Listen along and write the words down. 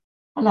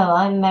Hello,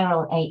 I'm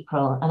Meryl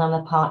April, and I'm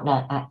a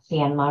partner at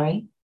CN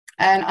Murray.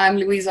 And I'm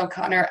Louise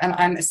O'Connor, and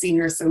I'm a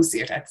senior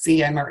associate at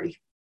CM Murray.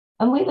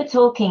 And we were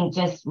talking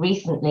just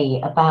recently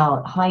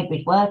about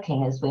hybrid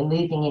working as we're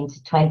moving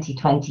into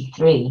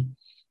 2023,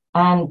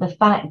 and the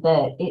fact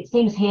that it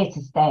seems here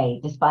to stay,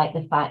 despite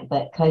the fact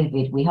that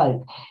COVID, we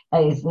hope,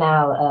 is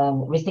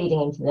now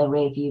receding into the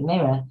rearview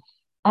mirror.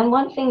 And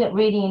one thing that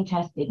really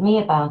interested me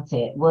about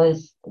it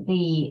was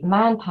the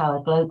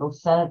Manpower Global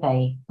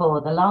Survey for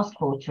the last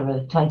quarter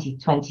of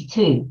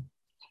 2022,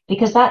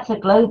 because that's a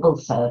global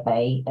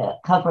survey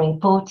covering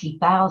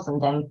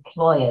 40,000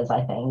 employers,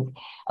 I think,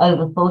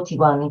 over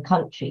 41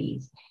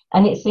 countries.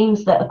 And it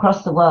seems that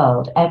across the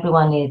world,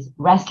 everyone is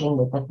wrestling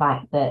with the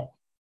fact that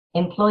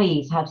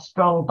employees have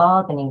strong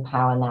bargaining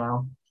power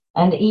now.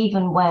 And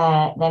even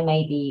where there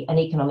may be an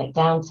economic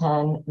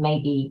downturn,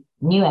 maybe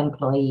new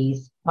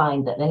employees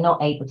find that they're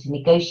not able to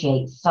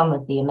negotiate some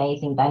of the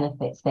amazing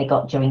benefits they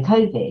got during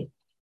COVID,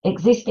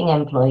 existing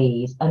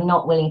employees are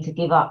not willing to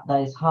give up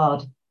those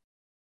hard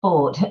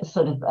fought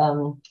sort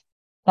of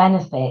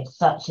benefits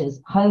such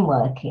as home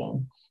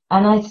working.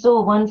 And I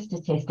saw one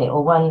statistic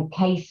or one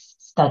case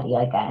study,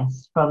 I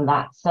guess, from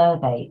that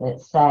survey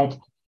that said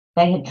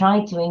they had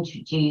tried to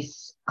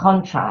introduce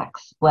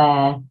contracts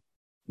where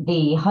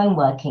the home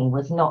working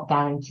was not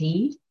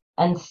guaranteed,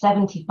 and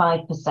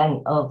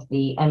 75% of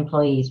the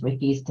employees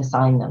refused to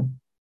sign them.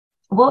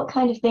 What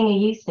kind of thing are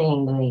you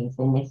seeing, Louise,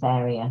 in this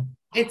area?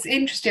 It's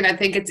interesting. I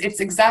think it's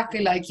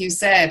exactly like you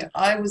said.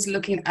 I was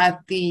looking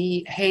at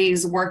the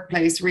Hayes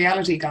Workplace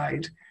Reality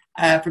Guide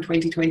for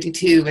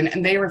 2022,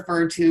 and they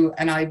referred to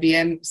an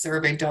IBM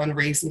survey done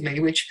recently,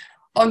 which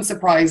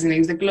unsurprisingly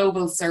was a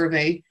global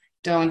survey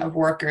done of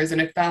workers, and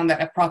it found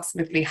that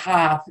approximately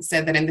half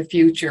said that in the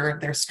future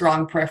their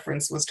strong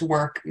preference was to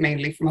work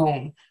mainly from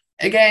home.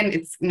 Again,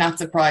 it's not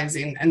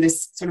surprising, and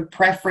this sort of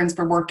preference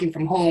for working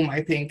from home,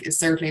 I think, is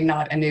certainly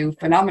not a new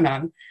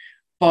phenomenon.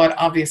 But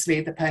obviously,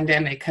 the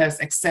pandemic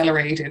has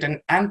accelerated and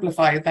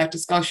amplified that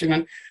discussion.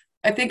 And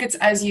I think it's,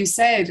 as you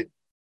said,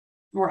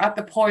 we're at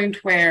the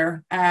point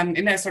where,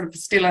 in a sort of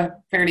still a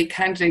fairly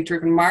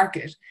candidate-driven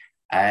market,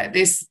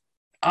 this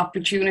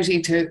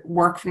opportunity to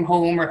work from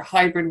home or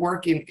hybrid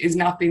working is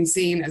not being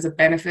seen as a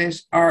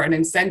benefit or an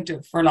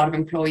incentive for a lot of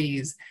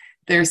employees.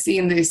 They're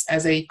seeing this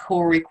as a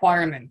core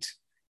requirement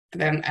for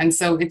them. And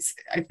so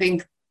I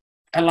think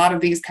a lot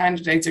of these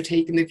candidates are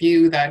taking the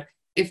view that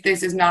if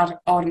this is not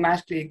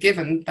automatically a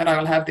given that I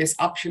will have this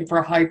option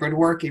for hybrid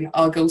working,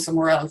 I'll go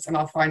somewhere else and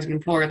I'll find an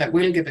employer that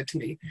will give it to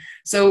me.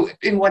 So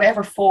in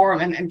whatever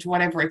form and to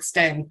whatever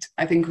extent,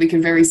 I think we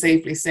can very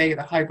safely say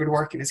that hybrid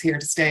working is here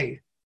to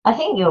stay. I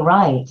think you're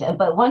right.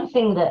 But one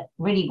thing that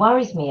really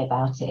worries me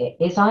about it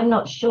is I'm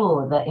not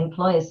sure that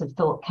employers have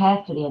thought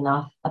carefully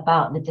enough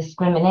about the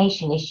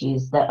discrimination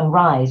issues that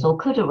arise or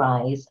could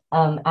arise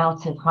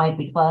out of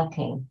hybrid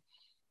working.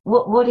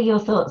 What are your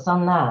thoughts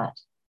on that?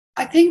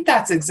 I think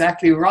that's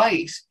exactly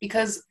right,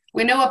 because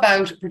we know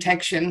about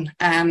protection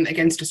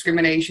against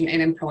discrimination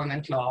in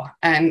employment law,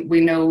 and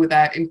we know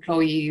that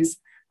employees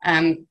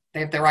they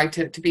have the right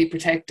to be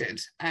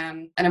protected.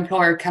 An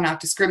employer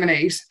cannot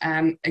discriminate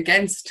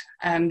against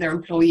their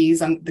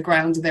employees on the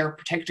grounds of their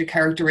protected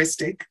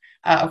characteristic,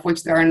 of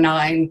which there are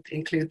nine,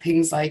 include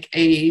things like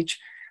age,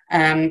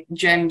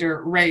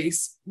 gender,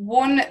 race.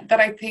 One that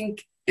I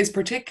think is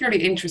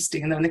particularly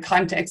interesting, though, in the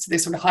context of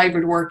this sort of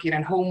hybrid working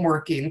and home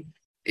working,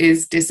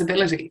 is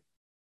disability.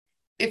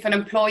 If an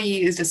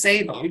employee is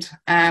disabled,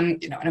 an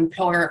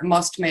employer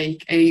must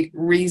make a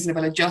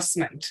reasonable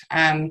adjustment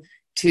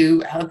to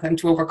help them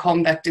to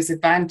overcome that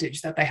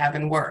disadvantage that they have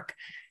in work.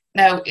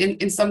 Now,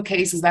 in some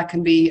cases, that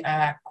can be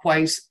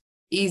quite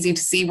easy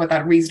to see what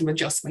that reasonable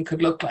adjustment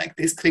could look like.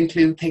 This could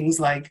include things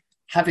like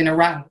having a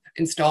ramp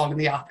installed in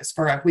the office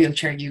for a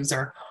wheelchair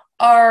user,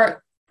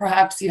 or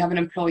perhaps you have an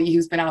employee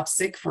who's been off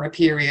sick for a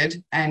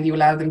period and you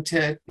allow them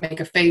to make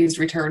a phased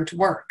return to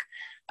work.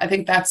 I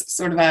think that's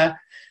sort of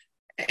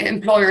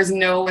employers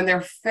know, and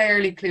they're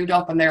fairly clued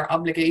up on their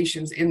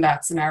obligations in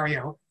that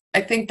scenario.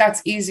 I think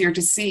that's easier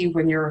to see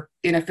when you're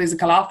in a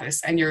physical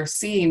office and you're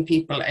seeing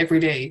people every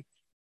day.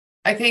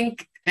 I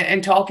think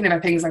in talking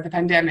about things like the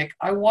pandemic,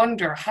 I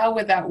wonder how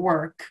would that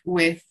work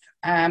with,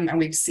 and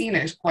we've seen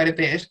it quite a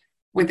bit,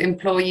 with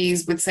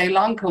employees with, say,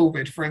 long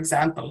COVID, for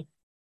example.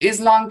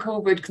 Is long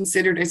COVID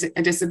considered as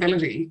a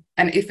disability?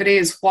 And if it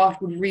is,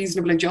 what would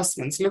reasonable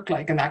adjustments look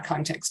like in that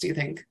context, do you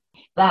think?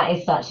 That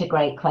is such a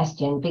great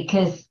question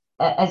because,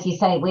 as you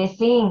say, we're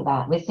seeing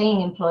that. We're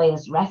seeing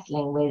employers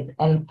wrestling with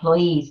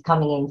employees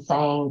coming in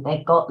saying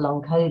they've got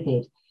long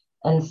COVID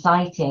and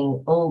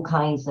citing all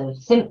kinds of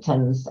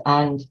symptoms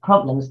and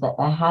problems that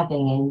they're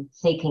having in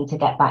seeking to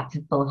get back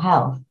to full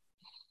health.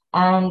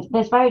 And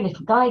there's very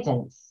little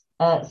guidance.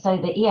 So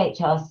the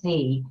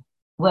EHRC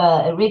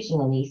were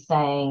originally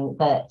saying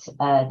that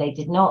they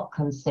did not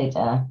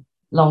consider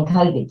long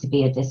COVID to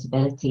be a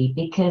disability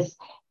because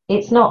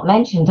it's not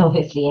mentioned,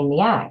 obviously, in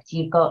the Act.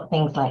 You've got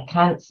things like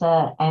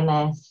cancer,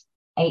 MS,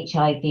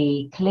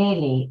 HIV,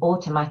 clearly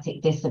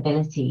automatic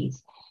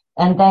disabilities.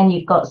 And then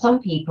you've got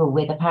some people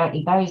with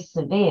apparently very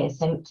severe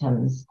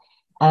symptoms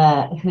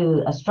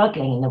who are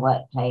struggling in the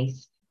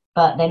workplace,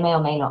 but they may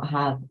or may not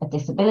have a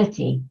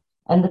disability.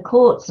 And the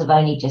courts have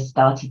only just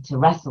started to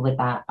wrestle with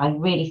that. I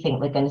really think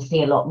we're going to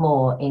see a lot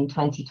more in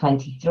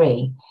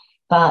 2023.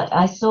 But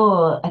I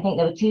think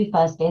there were two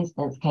first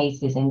instance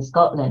cases in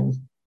Scotland,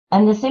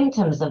 and the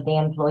symptoms of the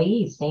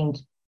employees seemed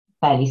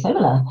fairly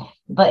similar.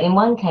 But in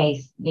one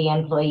case, the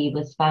employee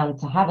was found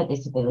to have a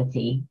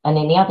disability, and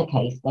in the other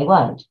case, they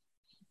weren't.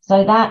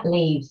 So that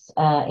leaves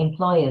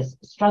employers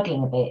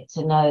struggling a bit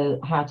to know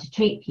how to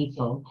treat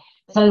people.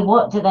 So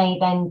what do they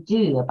then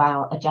do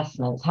about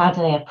adjustments? How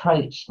do they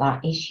approach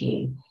that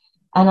issue?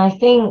 And I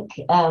think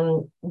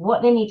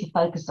what they need to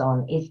focus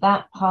on is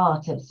that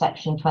part of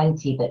Section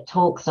 20 that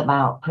talks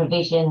about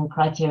provision,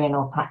 criterion,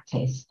 or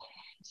practice.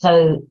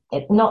 So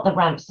not the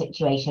ramp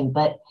situation,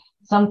 but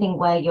something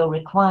where you're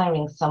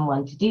requiring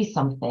someone to do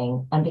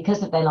something, and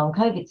because of their long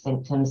COVID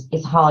symptoms,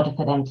 it's harder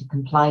for them to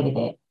comply with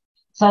it.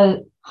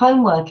 So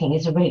home working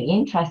is a really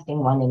interesting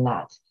one in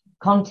that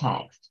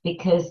context,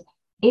 because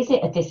is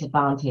it a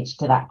disadvantage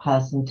to that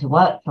person to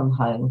work from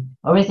home,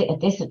 or is it a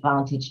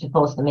disadvantage to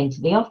force them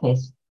into the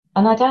office?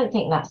 And I don't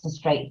think that's a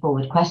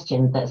straightforward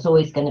question that's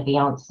always going to be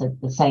answered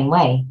the same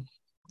way.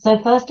 So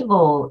first of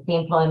all, the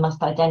employer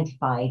must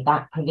identify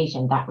that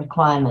provision, that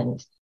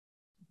requirement.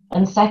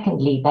 And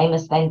secondly, they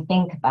must then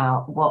think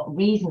about what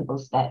reasonable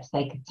steps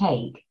they could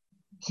take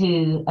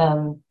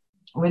to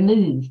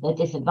remove the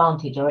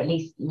disadvantage, or at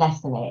least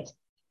lessen it.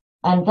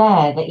 And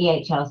there, the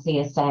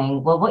EHRC is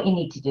saying, well, what you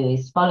need to do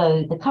is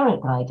follow the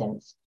current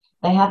guidance.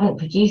 They haven't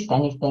produced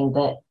anything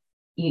that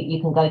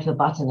you can go to a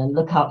button and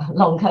look up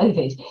long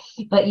COVID,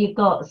 but you've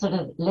got sort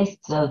of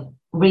lists of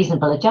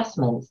reasonable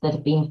adjustments that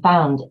have been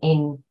found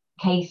in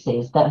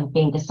cases that have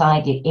been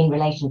decided in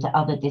relation to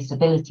other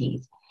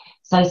disabilities.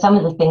 So some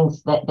of the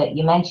things that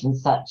you mentioned,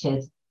 such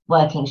as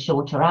working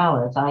shorter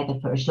hours, either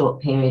for a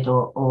short period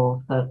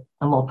or for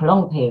a more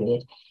prolonged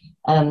period,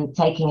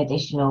 taking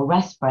additional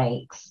rest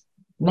breaks,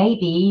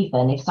 maybe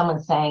even if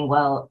someone's saying,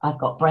 well, I've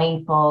got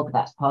brain fog,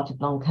 that's part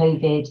of long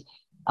COVID,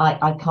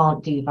 I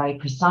can't do very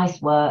precise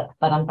work,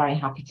 but I'm very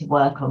happy to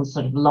work on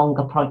sort of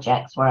longer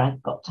projects where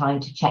I've got time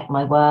to check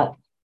my work.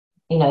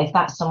 You know, if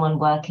that's someone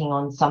working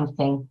on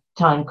something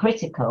time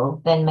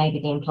critical, then maybe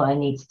the employer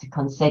needs to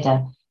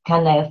consider,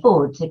 can they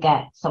afford to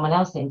get someone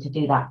else in to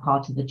do that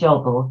part of the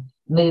job, or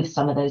move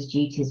some of those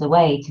duties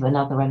away to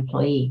another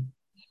employee?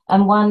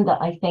 And one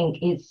that I think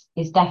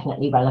is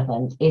definitely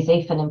relevant is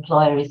if an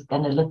employer is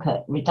going to look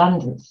at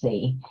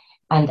redundancy,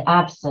 and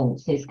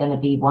absence is going to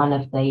be one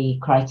of the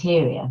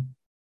criteria,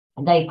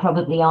 they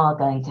probably are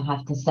going to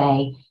have to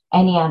say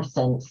any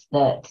absence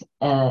that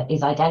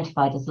is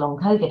identified as long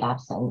COVID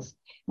absence,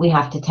 we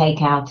have to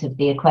take out of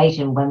the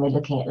equation when we're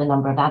looking at the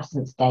number of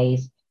absence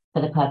days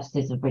for the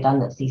purposes of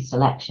redundancy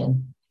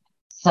selection.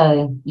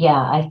 So, yeah,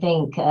 I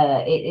think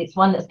it's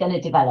one that's going to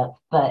develop,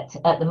 but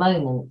at the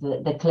moment,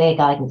 the clear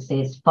guidance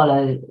is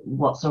follow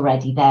what's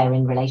already there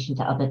in relation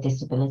to other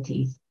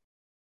disabilities.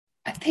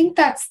 I think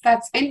that's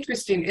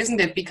interesting,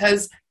 isn't it?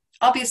 Because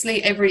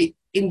obviously every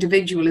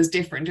individual is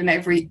different, and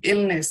every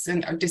illness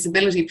and or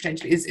disability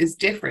potentially is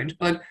different.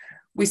 But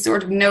we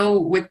sort of know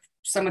with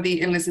some of the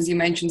illnesses you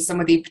mentioned,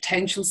 some of the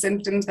potential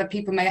symptoms that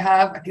people may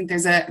have. I think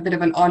there's a bit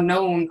of an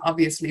unknown,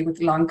 obviously,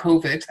 with long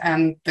COVID,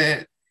 and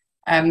the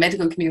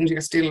medical community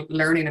are still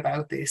learning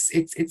about this.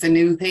 It's a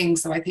new thing.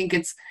 So I think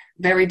it's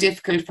very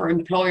difficult for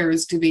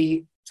employers to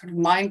be sort of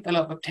mindful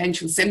of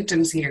potential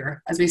symptoms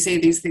here. As we say,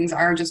 these things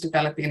are just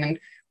developing, and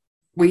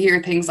we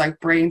hear things like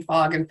brain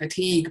fog and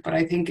fatigue, but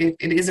I think it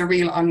is a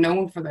real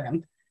unknown for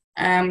them.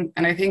 And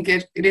I think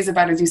it is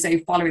about, as you say,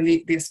 following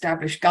the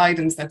established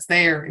guidance that's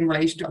there in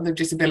relation to other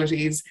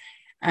disabilities,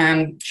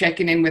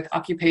 checking in with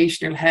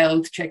occupational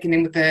health, checking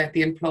in with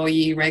the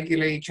employee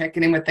regularly,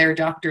 checking in with their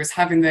doctors,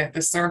 having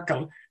the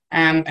circle,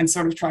 and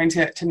sort of trying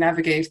to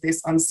navigate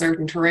this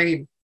uncertain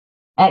terrain.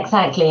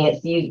 Exactly.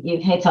 It's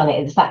you've hit on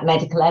it. It's that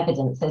medical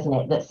evidence, isn't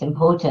it, that's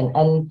important.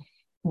 And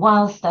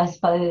whilst I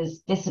suppose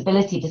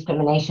disability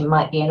discrimination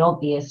might be an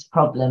obvious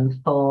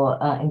problem for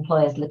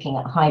employers looking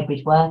at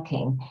hybrid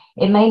working,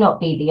 it may not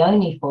be the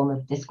only form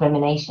of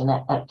discrimination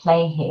at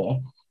play here.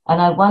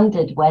 And I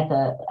wondered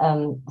whether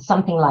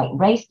something like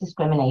race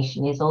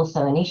discrimination is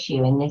also an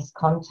issue in this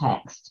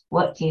context.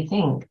 What do you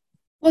think?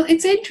 Well,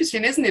 it's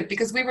interesting, isn't it?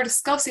 Because we were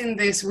discussing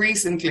this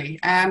recently.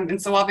 And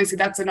so obviously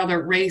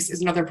race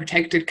is another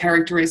protected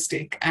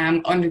characteristic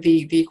under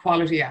the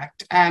Equality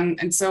Act.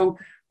 And so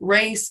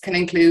race can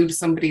include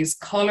somebody's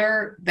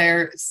colour,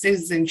 their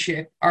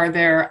citizenship, or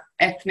their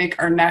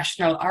ethnic or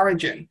national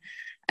origin.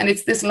 And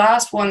it's this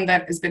last one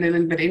that has been a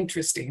little bit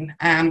interesting,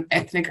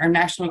 ethnic or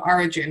national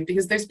origin,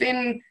 because there's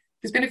been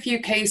a few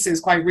cases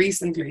quite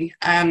recently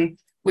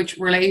which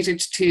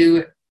related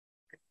to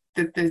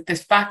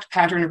the fact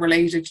pattern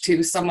related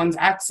to someone's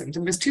accent.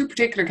 And there's two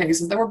particular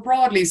cases that were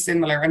broadly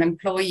similar, an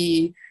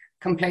employee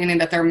complaining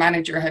that their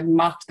manager had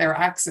mocked their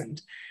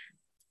accent.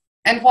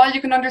 And while you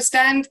can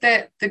understand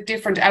the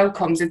different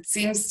outcomes, it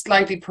seems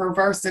slightly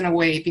perverse in a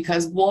way,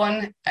 because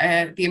one,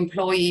 the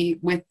employee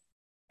with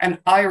an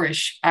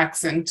Irish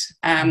accent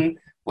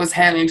was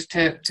held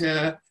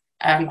to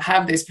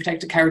have this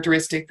protected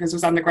characteristic because it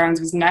was on the grounds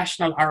of his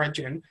national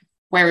origin,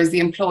 whereas the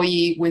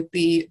employee with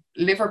the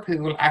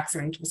Liverpool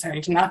accent was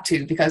held not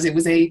to because it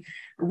was a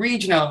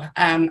regional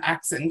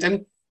accent.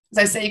 And as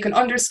I say, you can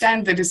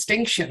understand the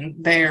distinction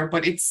there,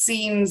 but it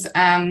seems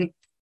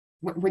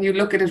when you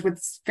look at it with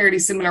fairly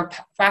similar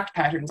fact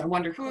patterns, I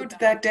wonder, could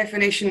that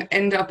definition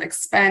end up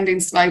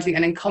expanding slightly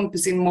and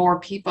encompassing more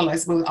people, I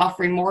suppose,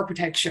 offering more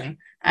protection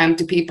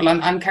to people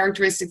on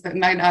characteristics that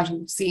might not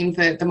seem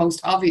the most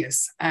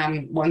obvious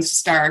ones to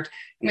start.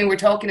 I mean, we're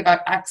talking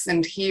about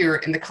accent here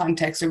in the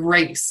context of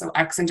race. So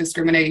accent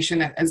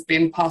discrimination has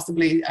been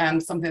possibly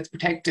something that's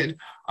protected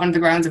on the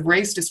grounds of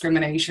race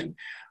discrimination.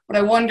 But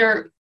I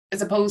wonder,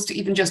 as opposed to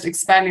even just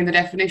expanding the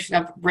definition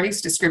of race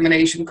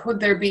discrimination, could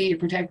there be a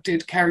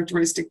protected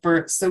characteristic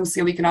for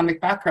socioeconomic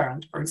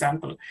background, for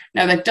example?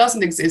 Now, that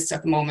doesn't exist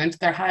at the moment.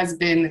 There has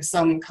been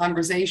some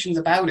conversations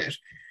about it,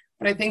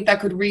 but I think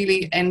that could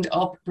really end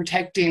up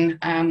protecting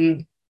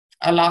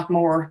a lot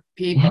more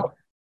people.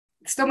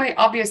 So many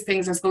obvious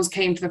things, I suppose,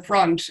 came to the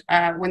front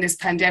when this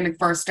pandemic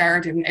first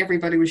started and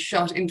everybody was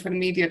shut into an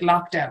immediate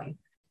lockdown.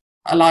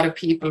 A lot of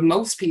people,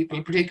 most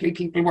people, particularly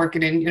people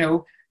working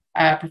in,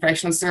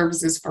 professional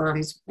services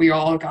firms, we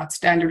all got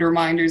standard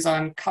reminders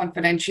on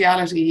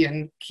confidentiality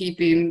and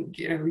keeping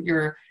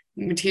your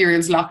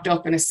materials locked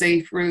up in a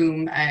safe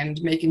room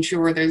and making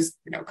sure there's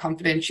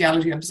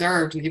confidentiality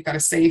observed and you've got a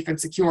safe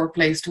and secure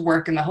place to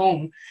work in the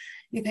home.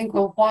 You think,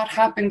 well, what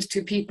happened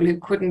to people who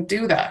couldn't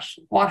do that?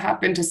 What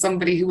happened to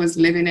somebody who was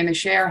living in a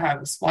share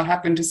house? What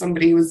happened to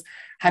somebody who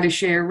had a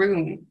share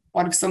room?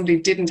 What if somebody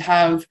didn't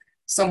have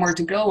somewhere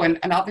to go? And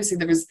obviously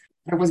there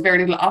was very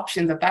little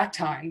options at that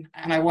time.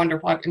 And I wonder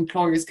what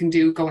employers can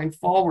do going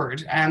forward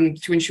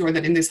to ensure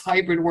that in this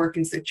hybrid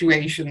working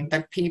situation,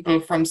 that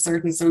people from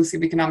certain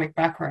socioeconomic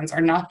backgrounds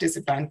are not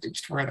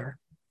disadvantaged further.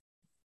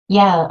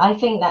 Yeah, I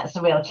think that's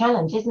a real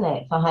challenge, isn't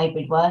it, for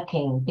hybrid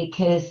working?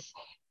 Because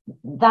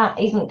that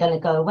isn't going to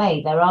go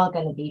away. There are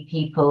going to be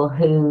people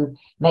who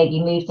maybe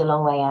moved a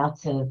long way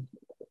out of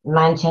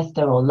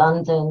Manchester or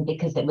London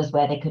because it was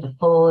where they could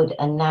afford,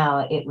 and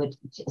now it would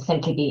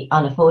simply be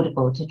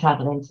unaffordable to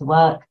travel into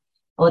work.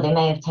 Or they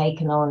may have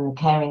taken on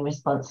caring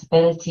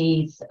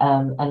responsibilities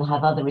and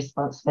have other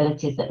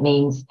responsibilities that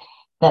means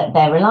that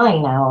they're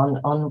relying now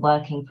on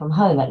working from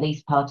home at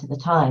least part of the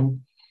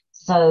time.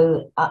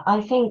 So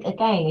I think,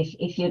 again,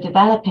 if you're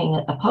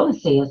developing a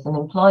policy as an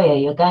employer,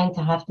 you're going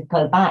to have to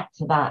go back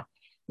to that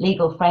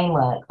legal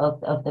framework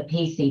of the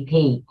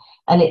PCP.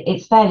 And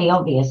it's fairly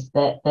obvious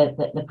that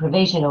the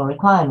provision or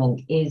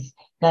requirement is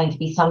going to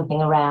be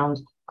something around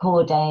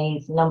core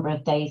days, number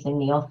of days in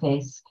the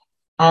office,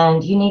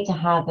 and you need to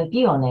have a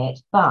view on it.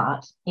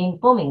 But in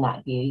forming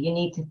that view, you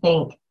need to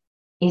think,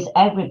 is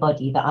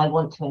everybody that I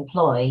want to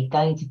employ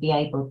going to be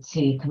able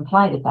to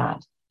comply with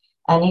that?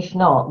 And if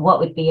not, what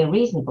would be a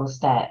reasonable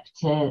step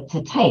to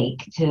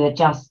take to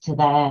adjust to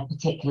their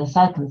particular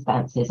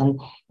circumstances? And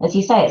as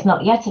you say, it's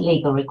not yet a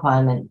legal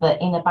requirement,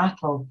 but in a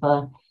battle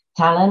for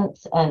talent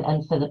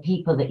and for the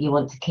people that you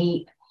want to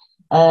keep,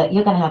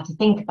 you're going to have to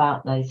think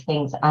about those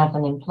things as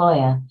an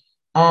employer.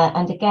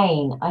 And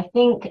again, I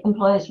think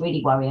employers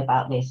really worry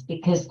about this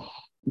because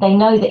they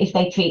know that if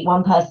they treat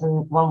one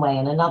person one way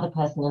and another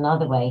person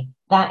another way,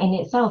 that in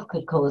itself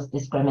could cause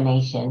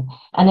discrimination.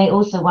 And they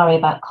also worry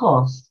about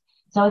cost.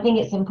 So I think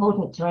it's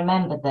important to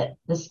remember that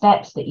the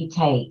steps that you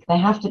take, they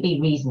have to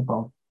be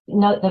reasonable.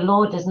 No, the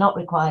law does not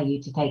require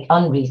you to take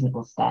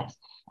unreasonable steps.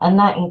 And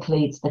that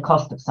includes the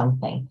cost of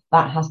something.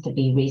 That has to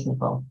be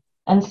reasonable.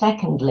 And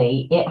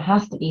secondly, it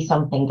has to be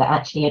something that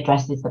actually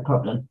addresses the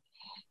problem.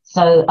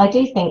 So I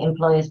do think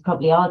employers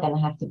probably are going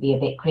to have to be a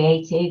bit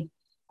creative,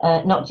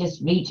 not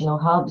just regional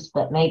hubs,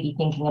 but maybe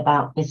thinking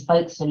about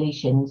bespoke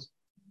solutions.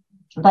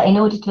 But in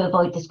order to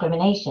avoid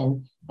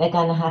discrimination, they're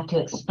going to have to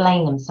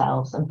explain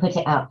themselves and put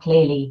it out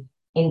clearly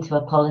into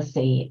a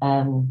policy.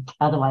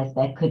 Otherwise,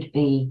 there could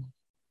be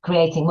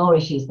creating more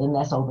issues than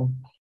they're solving.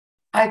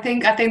 I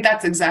think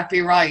that's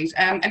exactly right.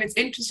 And it's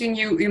interesting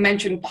you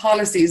mentioned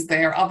policies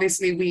there.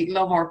 Obviously, we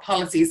love our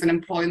policies and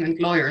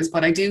employment lawyers,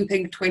 but I do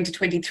think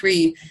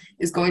 2023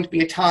 is going to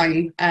be a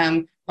time,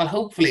 well,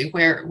 hopefully,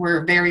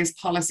 where various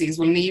policies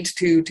will need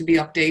to be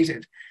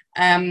updated.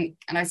 And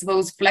I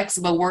suppose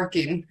flexible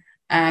working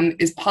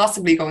is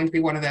possibly going to be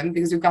one of them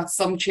because we've got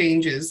some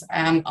changes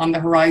on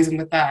the horizon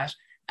with that.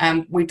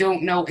 We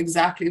don't know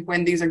exactly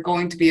when these are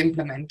going to be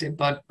implemented,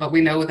 but we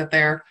know that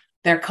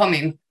they're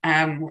coming.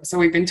 So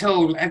we've been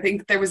told. I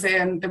think there was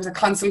a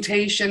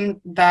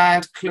consultation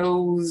that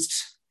closed,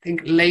 I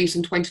think, late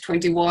in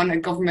 2021, a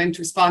government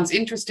response.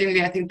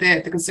 Interestingly, I think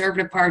the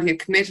Conservative Party had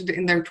committed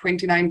in their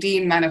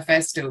 2019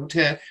 manifesto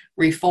to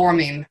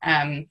reforming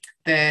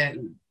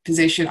the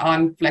position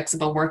on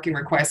flexible working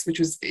requests, which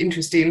was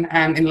interesting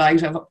in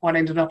light of what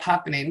ended up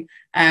happening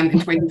in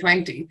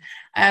 2020.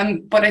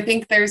 But I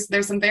think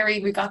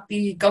we got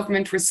the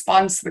government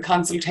response to the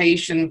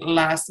consultation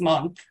last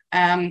month.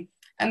 And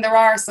there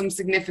are some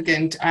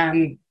significant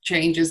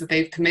changes that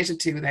they've committed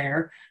to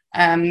there.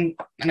 And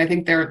I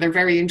think they're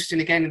very interesting,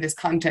 again, in this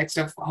context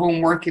of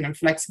home working and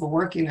flexible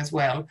working as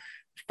well.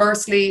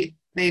 Firstly,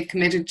 they've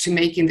committed to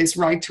making this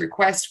right to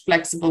request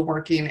flexible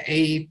working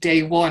a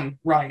day one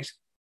right,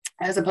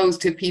 as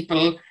opposed to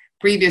people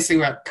previously,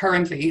 well,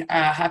 currently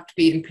have to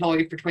be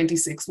employed for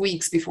 26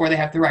 weeks before they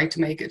have the right to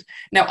make it.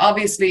 Now,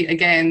 obviously,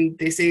 again,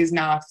 this is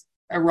not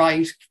a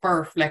right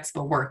for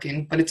flexible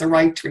working, but it's a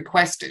right to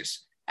request it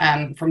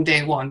from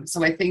day one.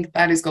 So I think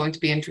that is going to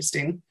be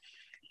interesting.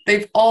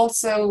 They've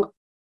also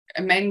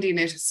amending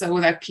it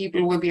so that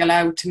people will be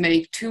allowed to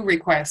make 2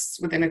 requests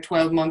within a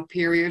 12-month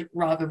period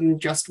rather than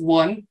just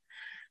one.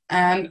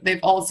 And they've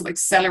also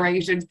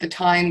accelerated the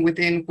time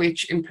within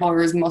which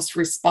employers must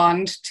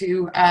respond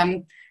to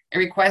a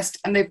request.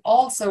 And they've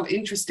also,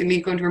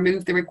 interestingly, going to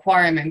remove the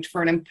requirement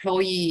for an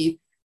employee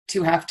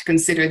to have to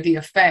consider the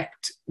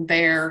effect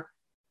their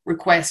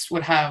request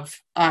would have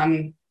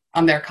on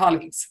their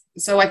colleagues.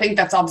 So I think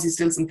that's obviously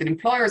still something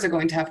employers are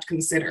going to have to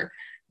consider.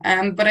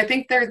 But I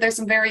think there's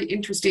some very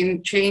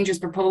interesting changes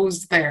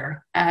proposed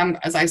there.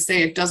 As I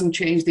say, it doesn't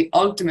change the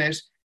ultimate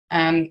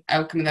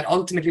outcome, and that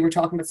ultimately we're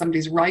talking about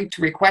somebody's right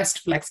to request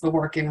flexible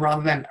working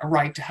rather than a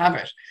right to have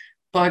it.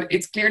 But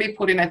it's clearly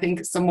putting, I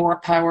think, some more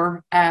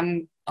power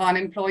on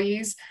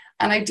employees.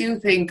 And I do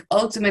think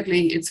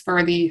ultimately it's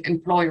for the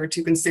employer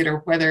to consider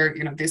whether,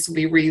 this will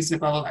be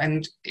reasonable,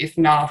 and if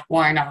not,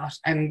 why not?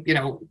 And,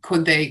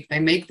 could they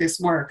make this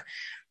work?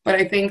 But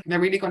I think they're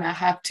really going to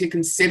have to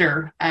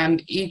consider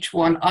each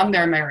one on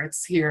their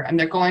merits here. And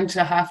they're going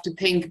to have to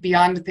think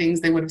beyond the things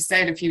they would have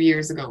said a few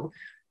years ago.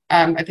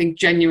 I think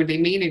genuinely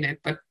meaning it,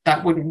 but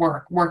that wouldn't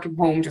work. Work at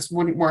home just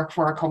wouldn't work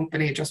for our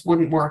company. It just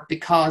wouldn't work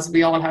because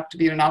we all have to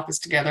be in an office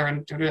together.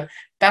 And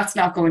that's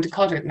not going to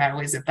cut it now,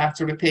 is it? That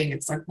sort of thing.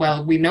 It's like,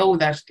 well, we know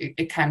that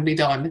it can be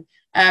done.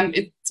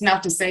 It's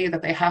not to say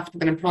that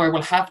an employer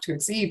will have to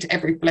accede to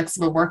every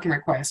flexible working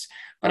request,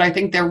 but I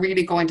think they're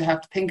really going to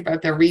have to think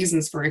about their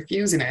reasons for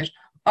refusing it,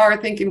 or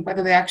thinking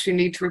whether they actually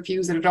need to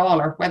refuse it at all,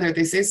 or whether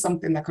this is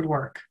something that could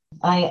work.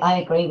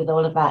 I agree with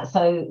all of that.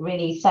 So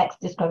really, sex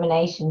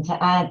discrimination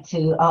to add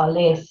to our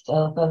list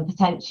of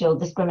potential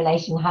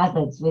discrimination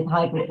hazards with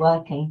hybrid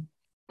working.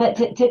 But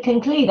to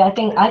conclude, I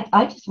think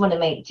I just want to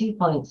make 2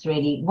 points,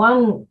 really.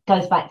 One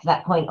goes back to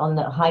that point on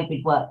the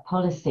hybrid work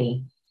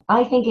policy.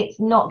 I think it's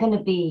not going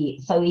to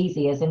be so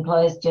easy as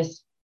employers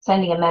just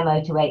sending a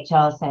memo to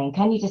HR saying,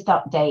 can you just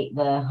update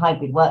the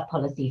hybrid work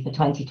policy for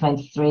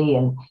 2023?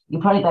 And you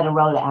probably better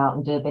roll it out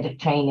and do a bit of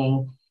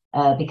training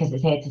because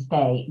it's here to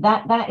stay.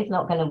 That is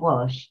not going to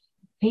wash.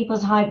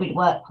 People's hybrid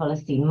work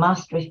policy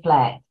must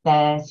reflect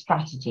their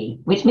strategy,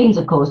 which means,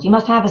 of course, you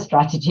must have a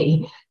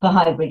strategy for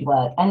hybrid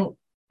work. And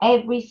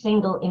every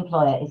single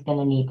employer is going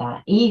to need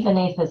that. Even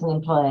if as an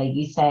employer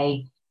you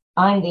say,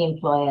 I'm the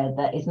employer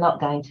that is not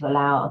going to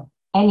allow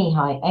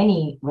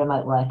any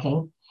remote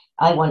working.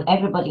 I want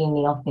everybody in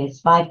the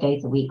office 5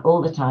 days a week,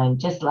 all the time,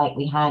 just like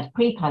we had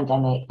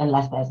pre-pandemic,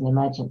 unless there's an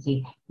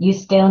emergency. You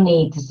still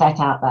need to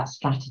set out that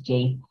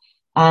strategy.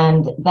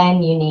 And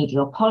then you need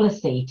your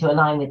policy to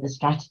align with the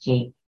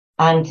strategy.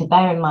 And to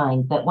bear in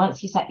mind that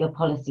once you set your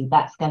policy,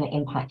 that's going to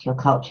impact your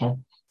culture.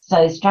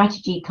 So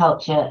strategy,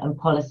 culture, and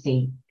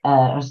policy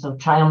are sort of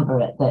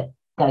triumvirate that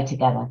go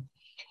together.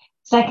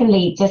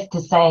 Secondly, just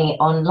to say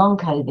on long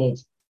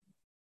COVID,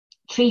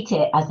 treat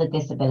it as a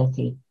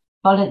disability.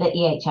 Follow the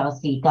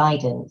EHRC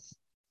guidance,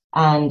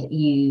 and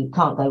you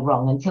can't go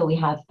wrong until we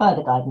have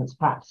further guidance,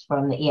 perhaps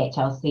from the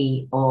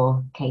EHRC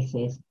or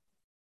cases.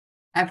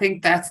 I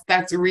think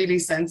that's really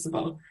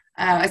sensible.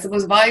 I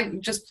suppose if I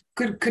just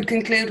could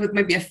conclude with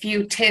maybe a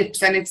few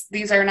tips, and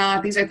these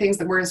are things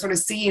that we're sort of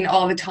seeing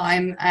all the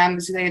time.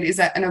 Today it is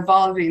an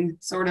evolving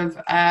sort of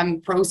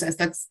process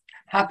that's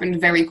happened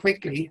very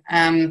quickly.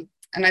 And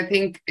I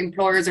think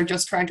employers are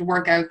just trying to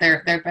work out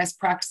their best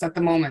practice at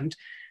the moment.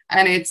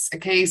 And it's a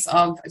case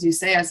of, as you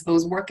say, I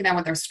suppose, working out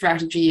what their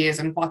strategy is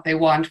and what they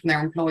want from their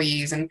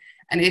employees. And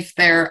if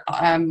their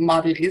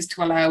model is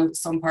to allow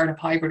some part of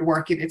hybrid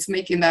working, it's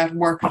making that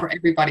work for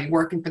everybody,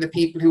 working for the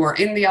people who are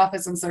in the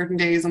office on certain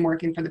days and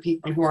working for the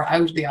people who are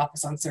out of the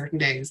office on certain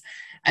days.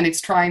 And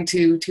it's trying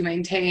to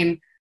maintain,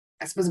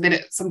 I suppose, a bit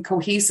of some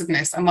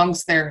cohesiveness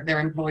amongst their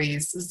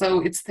employees. So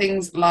it's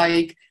things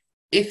like,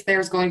 if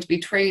there's going to be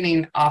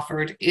training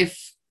offered,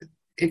 if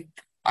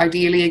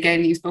ideally,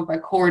 again, you spoke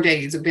about core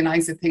days. It would be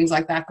nice if things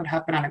like that could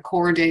happen on a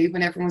core day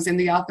when everyone's in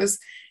the office.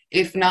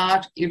 If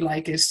not, you'd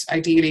like it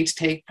ideally to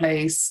take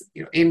place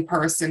in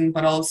person,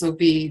 but also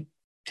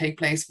take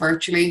place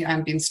virtually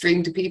and being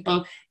streamed to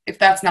people. If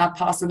that's not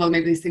possible,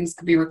 maybe these things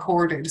could be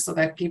recorded so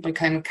that people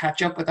can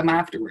catch up with them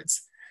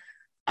afterwards.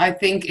 I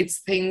think it's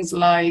things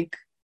like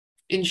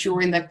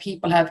ensuring that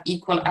people have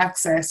equal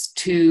access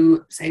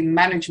to, say,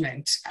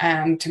 management,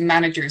 to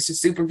managers, to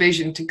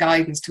supervision, to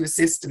guidance, to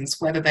assistance,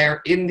 whether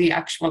they're in the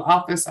actual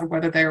office or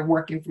whether they're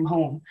working from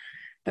home,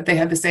 that they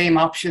have the same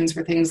options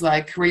for things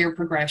like career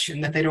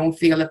progression, that they don't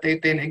feel that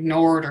they've been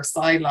ignored or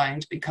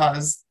sidelined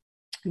because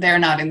they're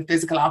not in the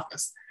physical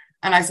office.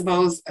 And I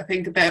suppose, I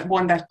think that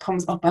one that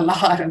comes up a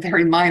lot, a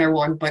very minor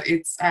one, but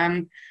it's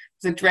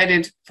the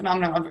dreaded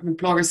phenomenon of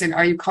employers saying,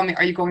 are you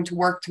going to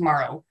work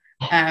tomorrow?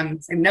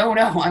 Say, no,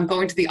 I'm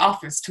going to the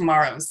office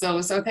tomorrow.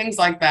 So things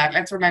like that.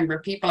 Let's remember,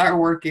 people are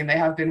working. They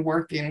have been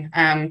working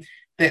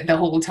the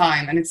whole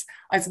time, and it's,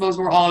 I suppose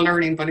we're all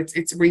learning, but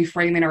it's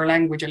reframing our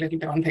language a little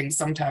bit on things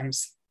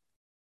sometimes.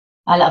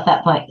 I love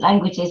that point.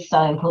 Language is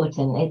so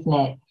important, isn't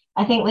it?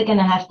 I think we're going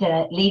to have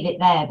to leave it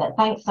there, but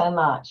thanks so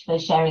much for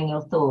sharing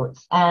your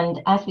thoughts. And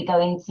as we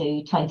go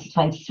into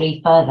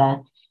 2023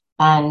 further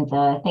and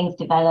things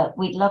develop,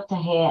 we'd love to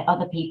hear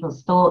other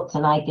people's thoughts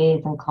and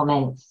ideas and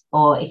comments.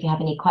 Or if you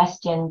have any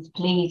questions,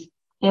 please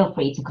feel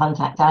free to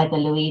contact either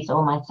Louise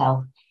or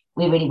myself.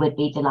 We really would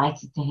be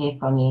delighted to hear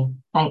from you.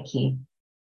 Thank you.